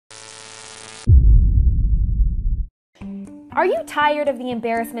Are you tired of the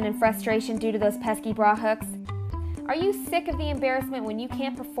embarrassment and frustration due to those pesky bra hooks? Are you sick of the embarrassment when you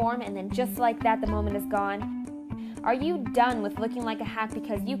can't perform and then just like that the moment is gone? Are you done with looking like a hack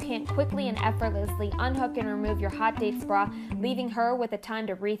because you can't quickly and effortlessly unhook and remove your hot date's bra, leaving her with the time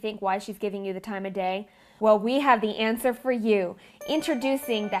to rethink why she's giving you the time of day? Well, we have the answer for you.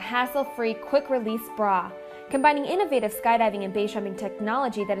 Introducing the hassle-free quick release bra. Combining innovative skydiving and base jumping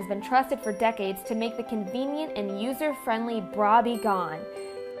technology that has been trusted for decades to make the convenient and user-friendly bra be gone.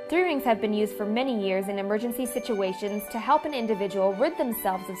 3-rings have been used for many years in emergency situations to help an individual rid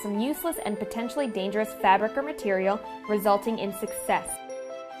themselves of some useless and potentially dangerous fabric or material, resulting in success.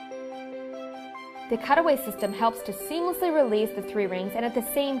 The cutaway system helps to seamlessly release the 3-rings and at the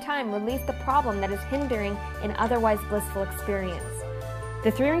same time release the problem that is hindering an otherwise blissful experience.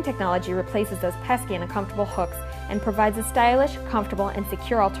 The 3-ring technology replaces those pesky and uncomfortable hooks and provides a stylish, comfortable, and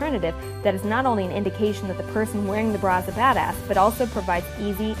secure alternative that is not only an indication that the person wearing the bra is a badass, but also provides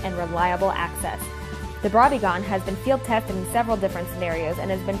easy and reliable access. The BraBeGone has been field tested in several different scenarios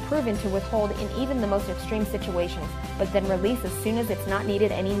and has been proven to withhold in even the most extreme situations, but then release as soon as it's not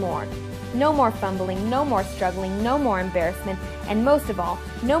needed anymore. No more fumbling, no more struggling, no more embarrassment, and most of all,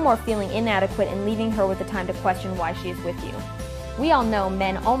 no more feeling inadequate and leaving her with the time to question why she is with you. We all know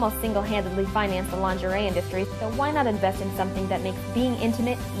men almost single-handedly finance the lingerie industry, so why not invest in something that makes being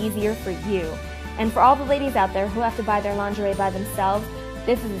intimate easier for you? And for all the ladies out there who have to buy their lingerie by themselves,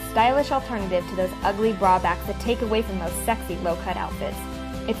 this is a stylish alternative to those ugly bra backs that take away from those sexy low-cut outfits.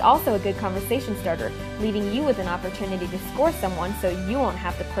 It's also a good conversation starter, leaving you with an opportunity to score someone so you won't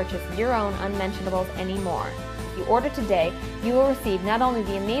have to purchase your own unmentionables anymore. If you order today, you will receive not only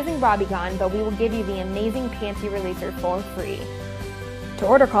the amazing BraBeGone, but we will give you the amazing panty releaser for free. To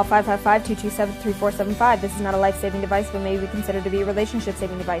order, call 555-227-3475. This is not a life-saving device, but may be considered to be a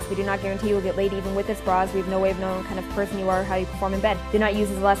relationship-saving device. We do not guarantee you will get laid even with this bra, as we have no way of knowing what kind of person you are or how you perform in bed. Do not use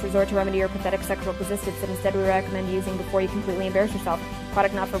as a last resort to remedy your pathetic sexual resistance, and instead we recommend using before you completely embarrass yourself.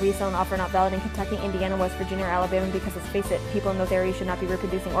 Product not for resale and offer not valid in Kentucky, Indiana, West Virginia, or Alabama, because let's face it, people in those areas should not be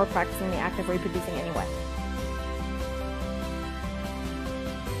reproducing or practicing the act of reproducing anyway.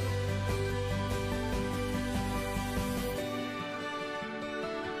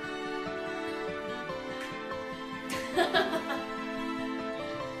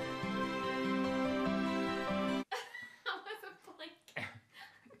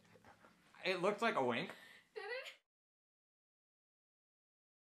 It looked like a wink.